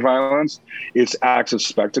grinding violence; it's acts of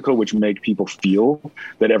spectacle which make people feel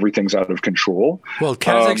that everything's out of control. Well,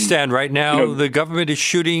 Kazakhstan right now, the government is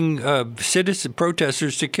shooting citizen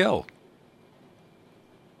protesters to kill.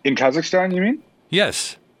 In Kazakhstan, you mean?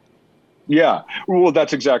 Yes. Yeah, well,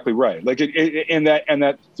 that's exactly right. Like and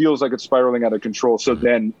that feels like it's spiraling out of control. So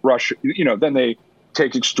then Russia, then they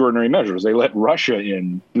take extraordinary measures. They let Russia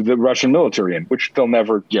in, the Russian military in, which they'll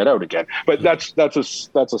never get out again. But that's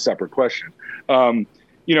a separate question. So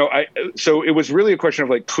it was really a question of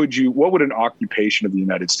like, what would an occupation of the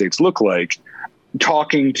United States look like?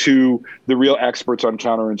 Talking to the real experts on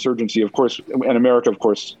counterinsurgency, of course, and America, of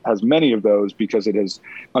course, has many of those because it has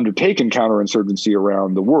undertaken counterinsurgency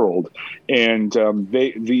around the world. And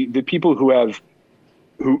the people who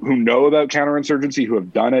know about counterinsurgency, who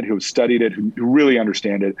have done it, who have studied it, who really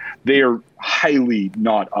understand it, they are highly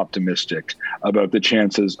not optimistic about the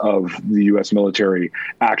chances of the U.S. military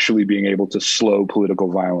actually being able to slow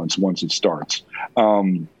political violence once it starts.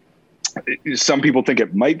 Some people think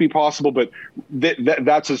it might be possible, but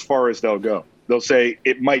that's as far as they'll go. They'll say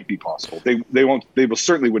it might be possible. They won't. They will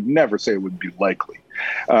certainly would never say it would be likely.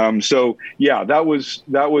 So yeah, that was,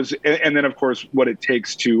 and then of course what it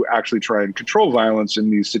takes to actually try and control violence in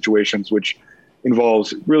these situations, which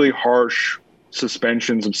involves really harsh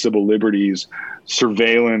suspensions of civil liberties,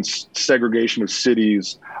 surveillance, segregation of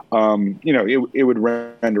cities. It would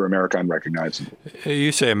render America unrecognizable.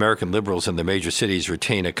 You say American liberals in the major cities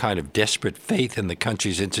retain a kind of desperate faith in the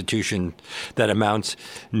country's institution that amounts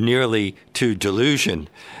nearly to delusion.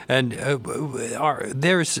 And it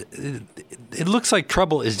looks like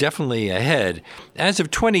trouble is definitely ahead. As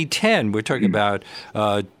of 2010, we're talking about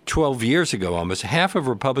 12 years ago almost, half of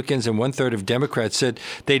Republicans and one-third of Democrats said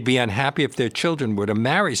they'd be unhappy if their children were to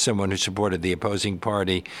marry someone who supported the opposing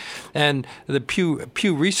party. And the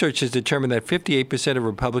Pew Research has determined that 58% of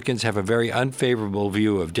Republicans have a very unfavorable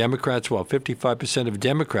view of Democrats, while 55% of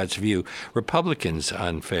Democrats view Republicans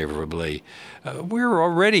unfavorably. We're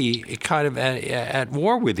already kind of at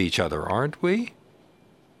war with each other, aren't we?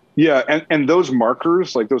 Yeah, and those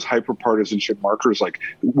markers, like those hyperpartisanship markers, like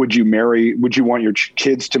would you want your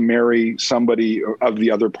kids to marry somebody of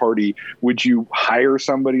the other party? Would you hire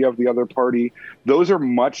somebody of the other party? Those are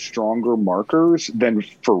much stronger markers than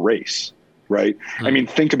for race, right? I mean,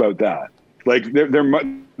 think about that. Like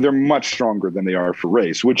they're much stronger than they are for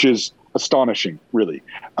race, which is astonishing, really.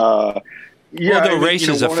 Although race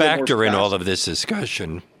is a factor in all of this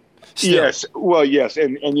discussion. Still. Yes. Well, yes.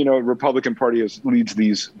 And Republican Party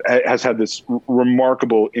has had this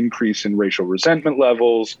remarkable increase in racial resentment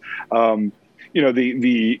levels.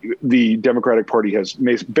 the Democratic Party has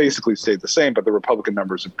basically stayed the same, but the Republican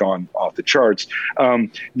numbers have gone off the charts.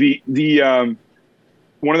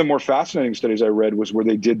 One of the more fascinating studies I read was where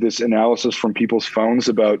they did this analysis from people's phones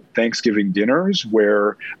about Thanksgiving dinners,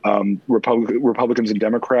 where Republicans and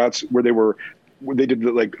Democrats, where they did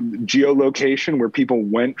like geolocation, where people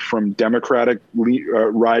went from Democratic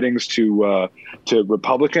ridings to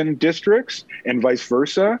Republican districts and vice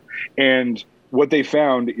versa. And what they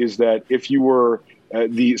found is that if you were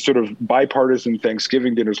the sort of bipartisan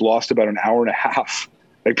Thanksgiving dinners lost about an hour and a half.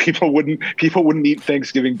 Like people wouldn't eat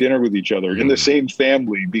Thanksgiving dinner with each other in the same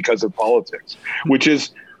family because of politics, which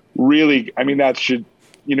is really, I mean,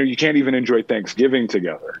 you can't even enjoy Thanksgiving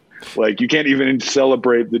together. Like you can't even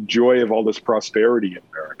celebrate the joy of all this prosperity in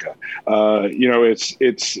America.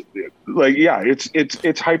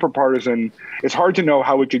 It's hyper partisan. It's hard to know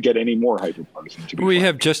how it could get any more hyper partisan. We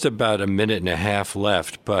have just about a minute and a half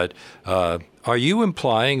left, but are you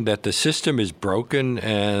implying that the system is broken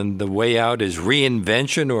and the way out is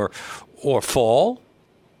reinvention or fall?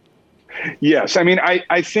 Yes. I mean,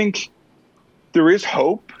 I think there is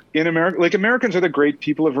hope in America. Like Americans are the great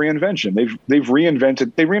people of reinvention. They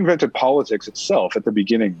reinvented politics itself at the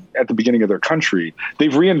beginning of their country.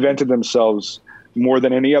 They've reinvented themselves more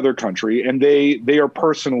than any other country. And they are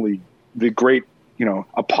personally the great,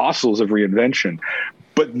 apostles of reinvention.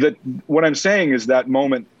 But what I'm saying is that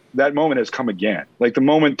moment has come again. Like the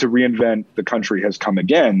moment to reinvent the country has come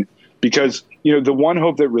again, because, the one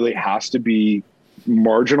hope that really has to be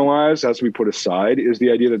marginalized, has to be put aside, is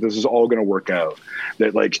the idea that this is all going to work out.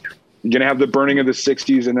 That like you're going to have the burning of the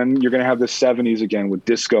 60s and then you're going to have the 70s again with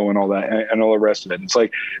disco and all that and all the rest of it. It's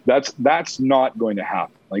like that's not going to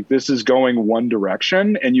happen. Like this is going one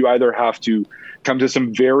direction, and you either have to come to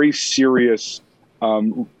some very serious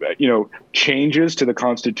changes to the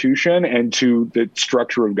Constitution and to the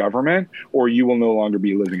structure of government, or you will no longer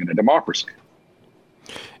be living in a democracy.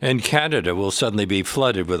 And Canada will suddenly be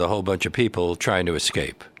flooded with a whole bunch of people trying to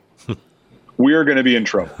escape. We are going to be in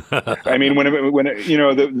trouble. I mean,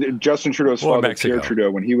 when Justin Trudeau's father, Pierre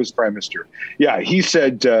Trudeau, when he was prime minister, he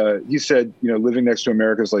said, living next to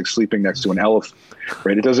America is like sleeping next to an elephant,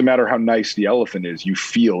 right? It doesn't matter how nice the elephant is, you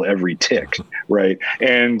feel every tick, right?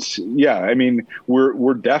 And I mean,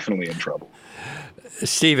 we're definitely in trouble.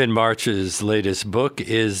 Stephen March's latest book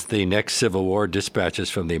is The Next Civil War,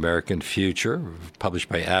 Dispatches from the American Future, published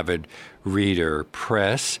by Avid Reader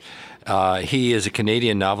Press. He is a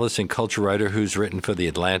Canadian novelist and culture writer who's written for The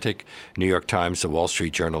Atlantic, New York Times, The Wall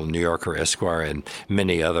Street Journal, New Yorker, Esquire, and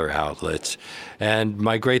many other outlets. And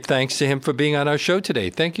my great thanks to him for being on our show today.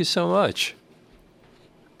 Thank you so much.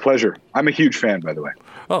 Pleasure. I'm a huge fan, by the way.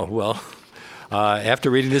 Oh, well, after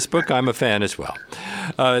reading this book, I'm a fan as well.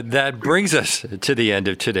 That brings us to the end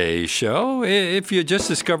of today's show. If you're just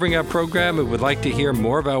discovering our program and would like to hear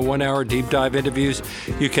more of our 1-hour deep dive interviews,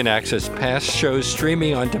 you can access past shows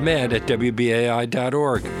streaming on demand at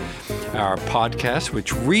WBAI.org. Our podcast,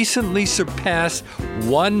 which recently surpassed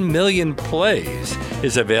 1 million plays,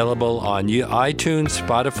 is available on iTunes,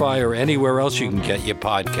 Spotify, or anywhere else you can get your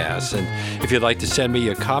podcasts. And if you'd like to send me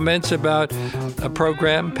your comments about a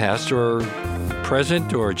program, past or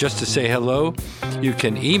present, or just to say hello, you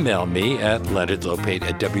can email me at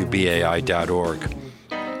leonardlopate@wbai.org.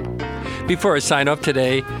 Before I sign off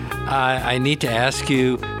today, I need to ask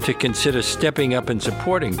you to consider stepping up and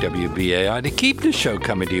supporting WBAI to keep the show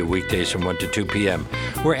coming to you weekdays from 1 to 2 p.m.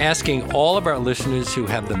 We're asking all of our listeners who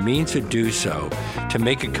have the means to do so to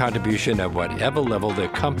make a contribution at whatever level they're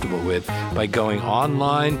comfortable with by going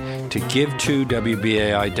online to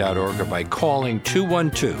give2wbai.org or by calling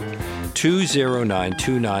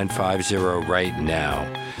 212-209-2950 right now.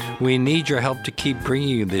 We need your help to keep bringing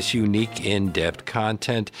you this unique, in-depth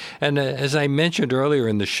content. And as I mentioned earlier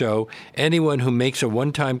in the show, anyone who makes a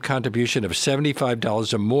one-time contribution of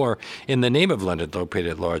 $75 or more in the name of Leonard Lopate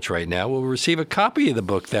at Large right now will receive a copy of the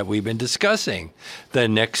book that we've been discussing, The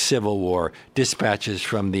Next Civil War, Dispatches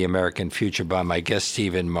from the American Future by my guest,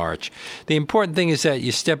 Stephen March. The important thing is that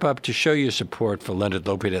you step up to show your support for Leonard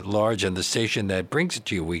Lopate at Large and the station that brings it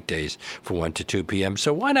to you weekdays from 1 to 2 p.m.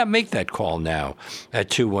 So why not make that call now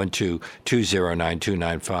at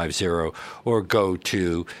 212-209-2950 or go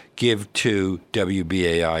to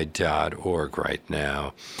give2wbai.org right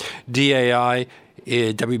now. WBAI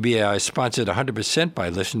is sponsored 100% by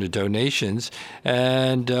listener donations,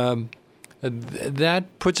 and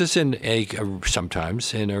that puts us in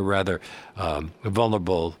sometimes in a rather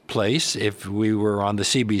vulnerable place. If we were on the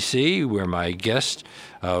CBC, where my guest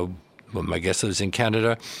well, my guest lives in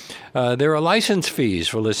Canada. There are license fees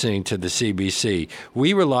for listening to the CBC.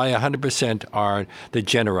 We rely 100% on the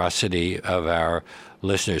generosity of our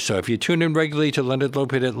listeners. So if you tune in regularly to Leonard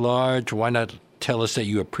Lopate at Large, why not tell us that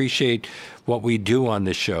you appreciate what we do on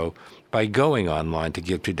this show by going online to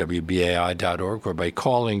give2wbai.org or by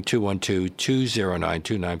calling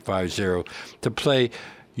 212-209-2950 to play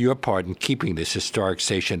your part in keeping this historic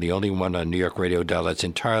station, the only one on New York Radio Dial that's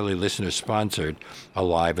entirely listener-sponsored,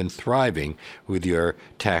 alive and thriving with your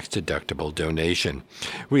tax-deductible donation.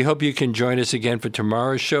 We hope you can join us again for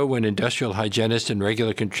tomorrow's show when industrial hygienist and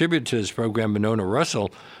regular contributor to this program, Monona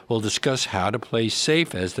Russell, will discuss how to play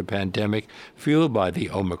safe as the pandemic, fueled by the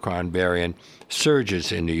Omicron variant,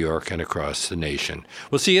 surges in New York and across the nation.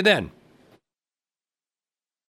 We'll see you then.